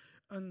lives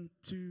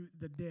unto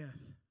the death.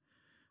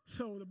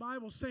 So the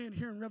Bible's saying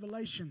here in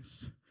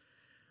Revelations,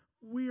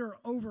 we are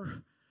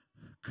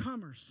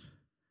overcomers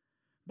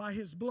by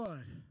His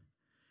blood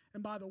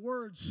and by the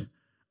words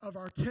of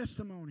our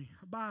testimony,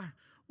 by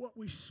what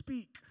we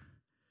speak.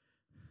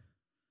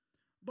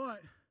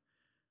 But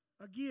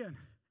again,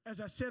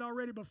 as I said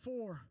already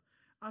before,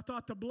 I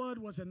thought the blood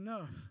was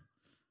enough.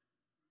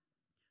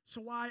 So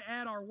why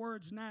add our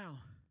words now?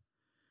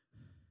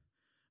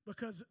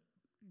 Because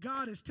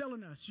God is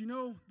telling us,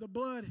 the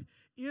blood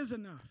is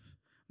enough.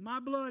 My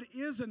blood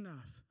is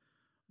enough.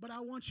 But I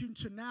want you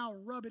to now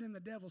rub it in the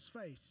devil's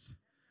face.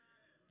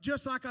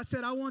 Just like I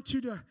said, I want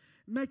you to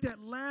make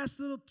that last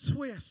little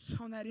twist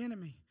on that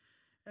enemy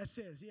that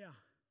says, yeah,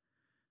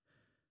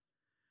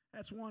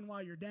 that's one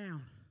while you're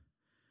down.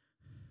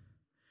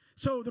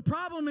 So the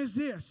problem is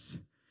this.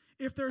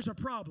 If there's a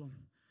problem,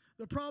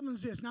 the problem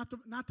is this, not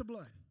the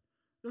blood.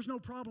 There's no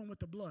problem with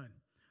the blood.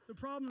 The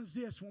problem is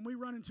this: when we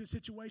run into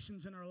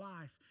situations in our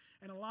life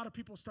and a lot of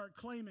people start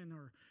claiming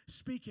or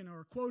speaking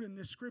or quoting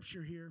this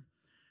scripture here.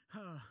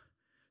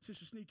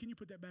 Sister Sneak, can you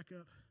put that back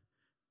up?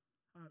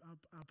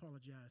 I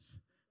apologize.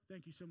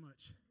 Thank you so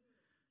much.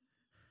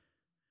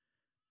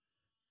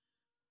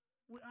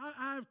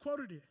 I've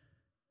quoted it,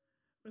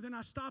 but then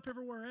I stop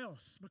everywhere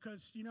else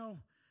because,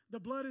 the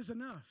blood is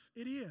enough.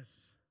 It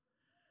is.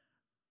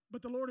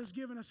 But the Lord has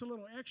given us a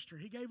little extra.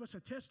 He gave us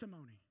a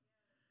testimony.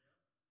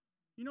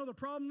 The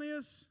problem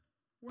is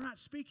we're not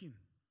speaking.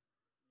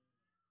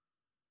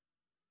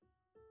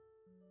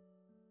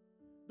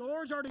 The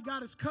Lord's already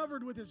got us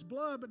covered with His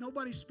blood, but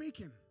nobody's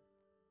speaking.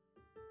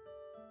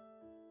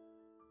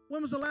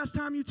 When was the last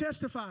time you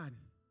testified?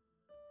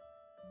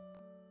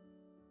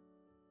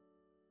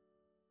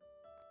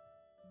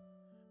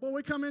 Well,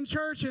 we come in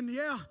church and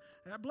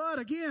that blood,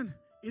 again,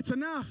 it's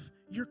enough.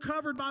 You're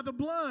covered by the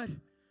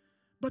blood.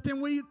 But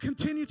then we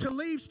continue to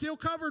leave still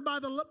covered by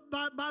the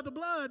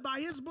blood,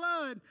 by His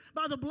blood,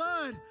 by the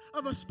blood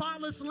of a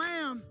spotless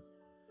lamb.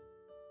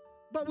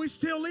 But we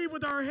still leave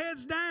with our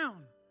heads down.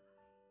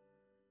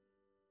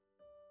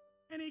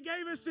 And He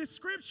gave us this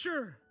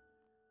scripture.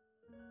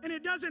 And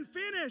it doesn't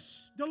finish.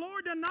 The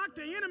Lord done knocked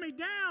the enemy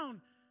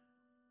down.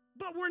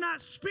 But we're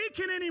not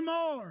speaking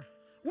anymore.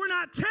 We're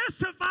not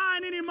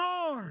testifying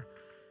anymore.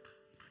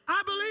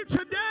 I believe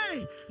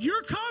today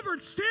you're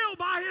covered still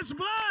by His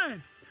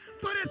blood.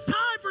 But it's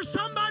time for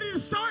somebody to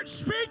start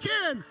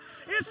speaking.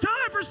 It's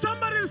time for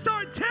somebody to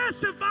start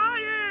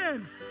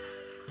testifying.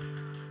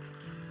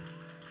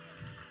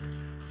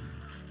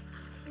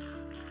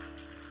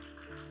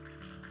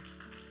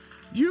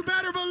 You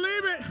better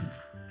believe it.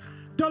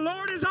 The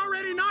Lord has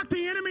already knocked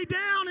the enemy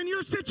down in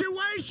your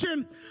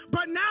situation.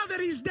 But now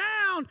that he's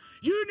down,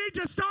 you need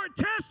to start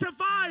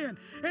testifying.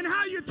 And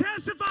how you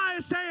testify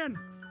is saying,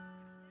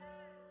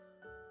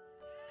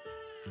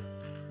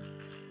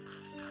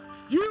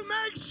 you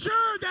make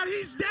sure that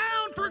he's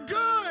down for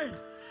good,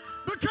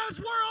 because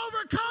we're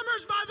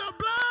overcomers by the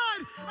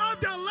blood of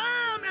the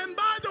Lamb and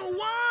by the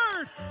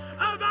word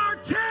of our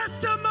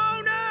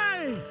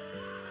testimony.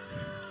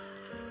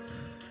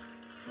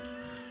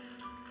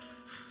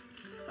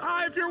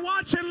 If you're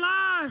watching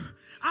live,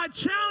 I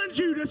challenge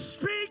you to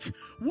speak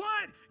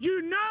what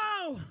you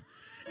know.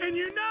 And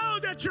you know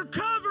that you're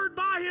covered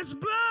by His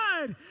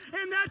blood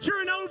and that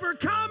you're an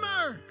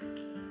overcomer.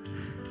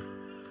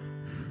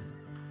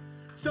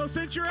 So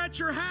since you're at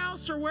your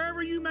house or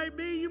wherever you may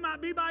be, you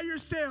might be by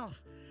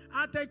yourself.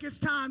 I think it's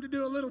time to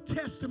do a little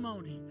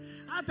testimony.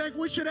 I think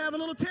we should have a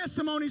little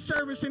testimony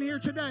service in here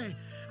today.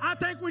 I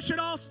think we should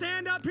all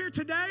stand up here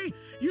today.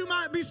 You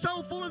might be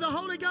so full of the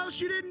Holy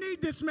Ghost you didn't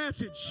need this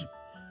message.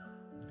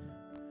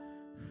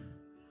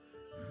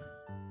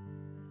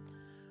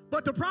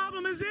 But the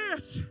problem is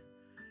this.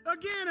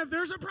 Again, if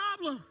there's a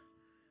problem,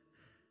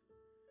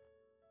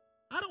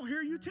 I don't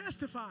hear you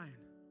testifying.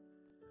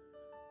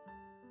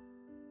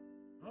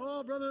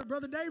 Oh,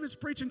 Brother David's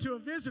preaching to a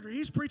visitor.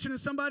 He's preaching to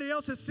somebody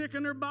else that's sick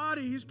in their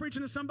body. He's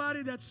preaching to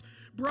somebody that's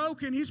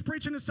broken. He's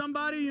preaching to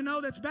somebody,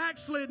 that's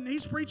backslidden.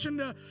 He's preaching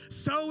to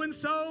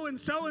so-and-so and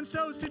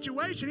so-and-so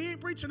situation. He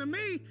ain't preaching to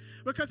me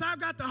because I've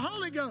got the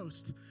Holy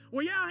Ghost.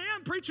 Well, yeah, I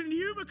am preaching to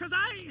you because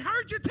I ain't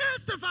heard you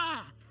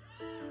testify.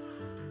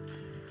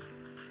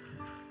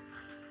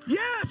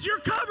 Yes, you're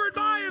covered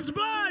by His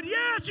blood.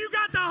 Yes, you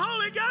got the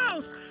Holy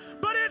Ghost.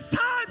 But it's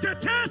time to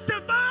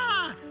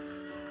testify.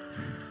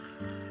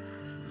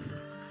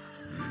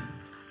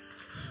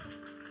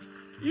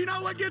 You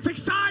know what gets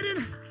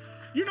exciting?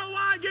 You know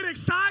why I get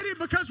excited?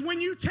 Because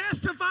when you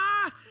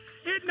testify,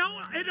 it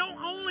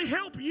don't only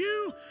help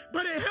you,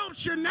 but it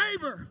helps your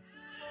neighbor.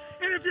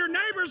 And if your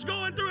neighbor's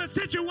going through a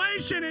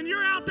situation and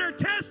you're out there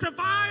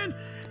testifying,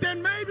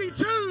 then maybe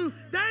too,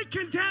 they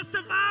can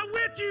testify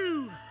with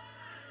you.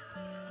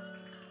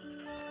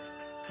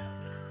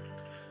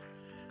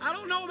 I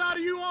don't know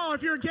about you all.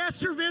 If you're a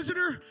guest or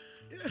visitor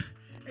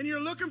and you're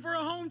looking for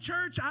a home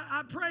church,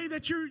 I pray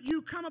that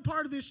you come a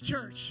part of this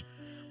church.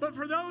 But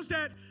for those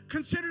that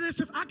consider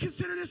this, I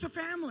consider this a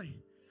family.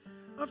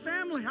 A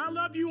family. I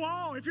love you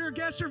all. If you're a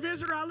guest or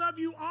visitor, I love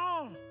you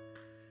all.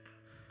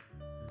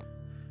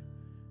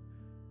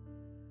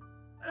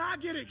 And I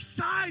get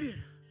excited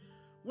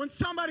when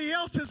somebody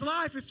else's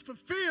life is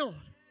fulfilled.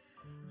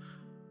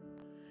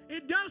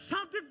 It does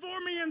something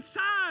for me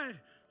inside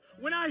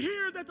when I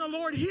hear that the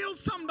Lord healed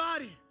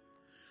somebody.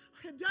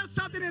 It does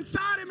something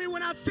inside of me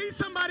when I see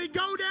somebody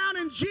go down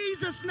in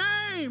Jesus'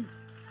 name.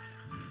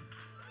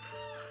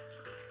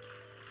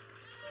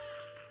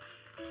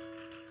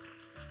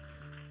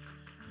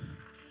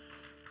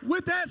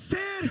 With that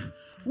said,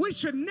 we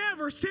should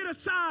never sit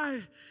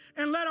aside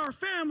and let our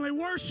family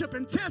worship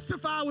and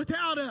testify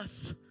without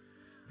us.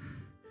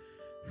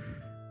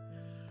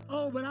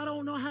 Oh, but I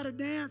don't know how to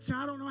dance and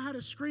I don't know how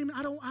to scream.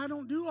 I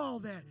don't do all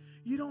that.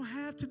 You don't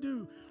have to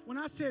do. When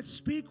I said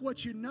speak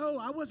what you know,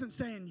 I wasn't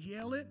saying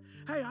yell it.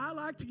 Hey, I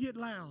like to get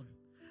loud.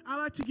 I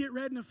like to get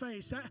red in the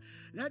face.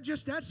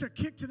 That's a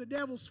kick to the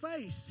devil's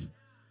face.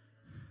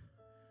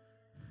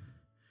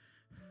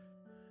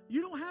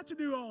 You don't have to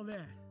do all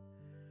that.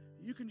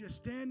 You can just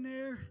stand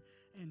there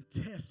and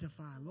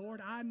testify.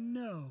 Lord, I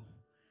know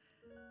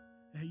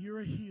that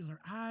you're a healer.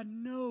 I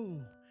know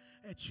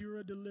that you're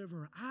a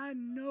deliverer. I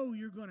know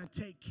you're going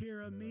to take care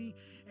of me,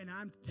 and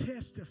I'm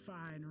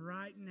testifying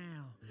right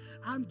now.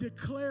 I'm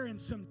declaring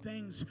some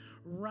things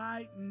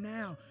right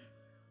now.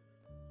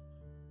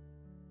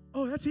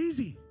 Oh, that's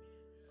easy.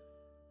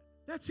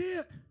 That's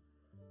it.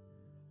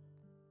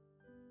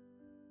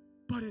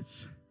 But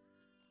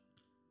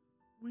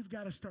we've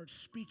got to start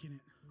speaking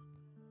it.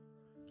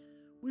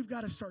 We've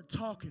got to start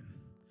talking.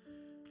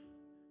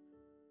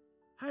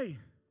 Hey,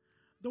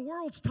 the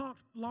world's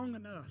talked long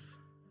enough.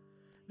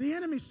 The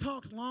enemy's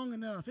talked long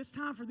enough. It's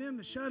time for them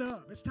to shut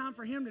up. It's time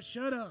for him to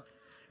shut up.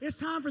 It's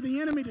time for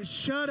the enemy to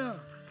shut up.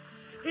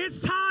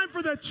 It's time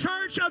for the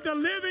church of the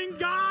living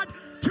God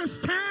to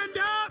stand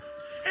up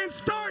and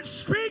start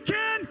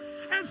speaking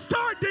and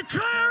start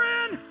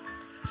declaring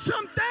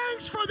some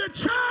things for the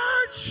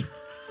church.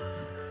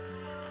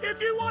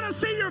 If you want to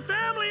see your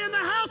family in the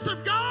house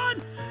of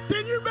God,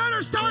 then you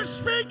better start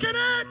speaking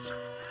it.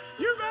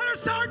 You better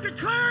start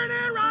declaring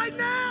it right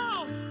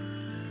now.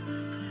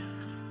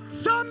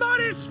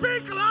 Somebody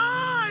speak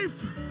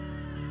life.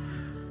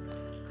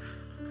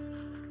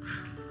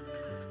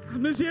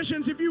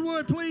 Musicians, if you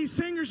would, please.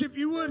 Singers, if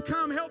you would,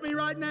 come help me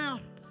right now.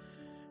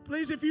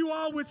 Please, if you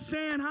all would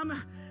stand.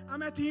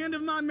 I'm at the end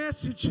of my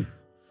message.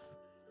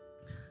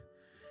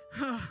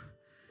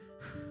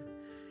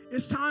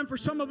 It's time for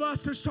some of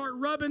us to start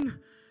rubbing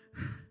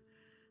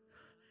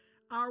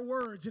our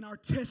words and our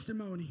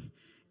testimony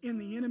in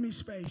the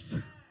enemy's face.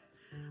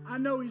 I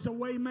know he's a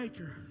way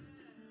maker,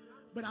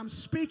 but I'm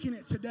speaking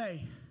it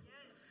today.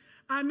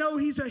 I know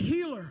he's a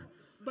healer,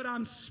 but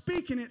I'm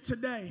speaking it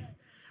today.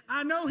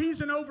 I know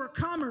he's an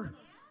overcomer,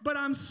 but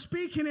I'm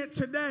speaking it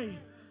today.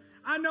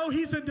 I know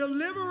he's a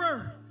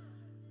deliverer,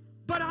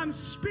 but I'm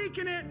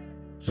speaking it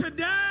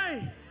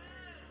today.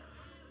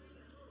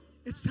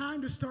 It's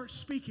time to start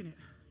speaking it.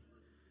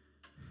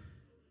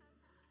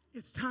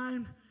 It's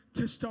time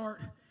to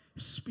start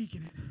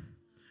speaking it.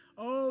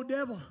 Oh,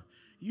 devil,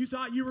 you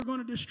thought you were going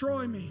to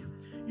destroy me.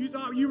 You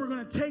thought you were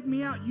going to take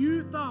me out.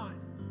 You thought.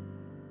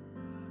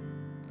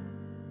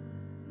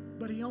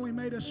 but He only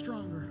made us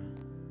stronger.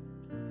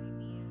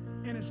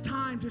 And it's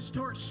time to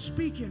start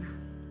speaking.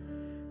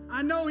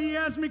 I know He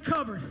has me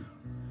covered.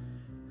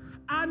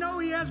 I know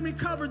He has me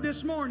covered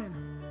this morning.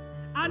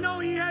 I know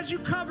He has you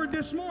covered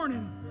this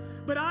morning,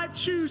 but I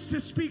choose to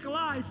speak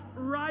life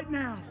right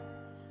now.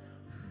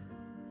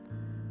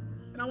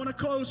 And I want to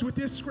close with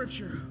this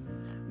scripture,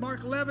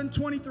 Mark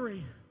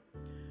 11:23.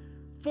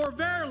 For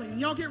verily, and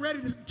y'all get ready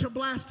to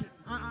blast it.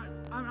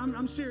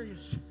 I'm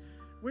serious.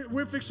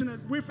 We're fixing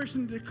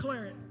to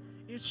declare it.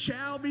 It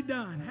shall be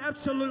done.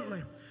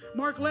 Absolutely.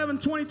 Mark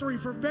 11:23.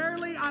 For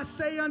verily I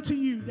say unto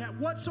you that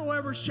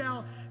whatsoever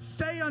shall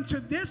say unto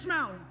this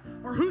mountain,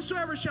 or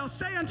whosoever shall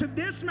say unto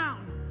this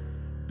mountain,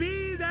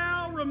 be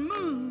thou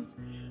removed,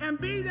 and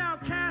be thou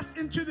cast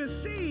into the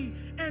sea,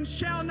 and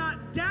shall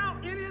not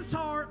doubt in his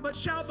heart, but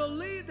shall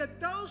believe that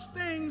those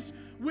things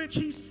which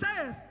he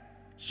saith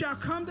shall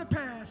come to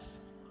pass,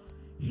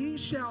 he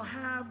shall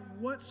have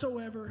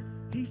whatsoever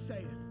he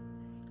saith.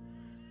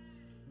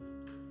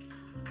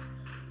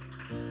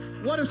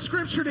 What a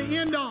scripture to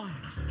end on.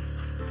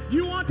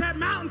 You want that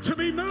mountain to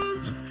be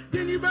moved?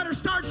 Then you better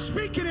start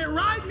speaking it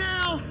right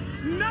now,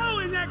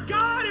 knowing that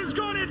God is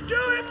going to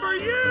do it for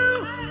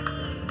you.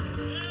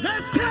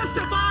 Let's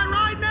testify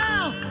right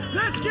now.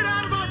 Let's get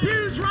out of our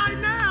pews right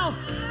now,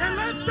 and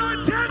let's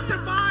start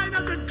testifying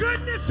of the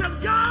goodness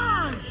of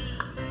God.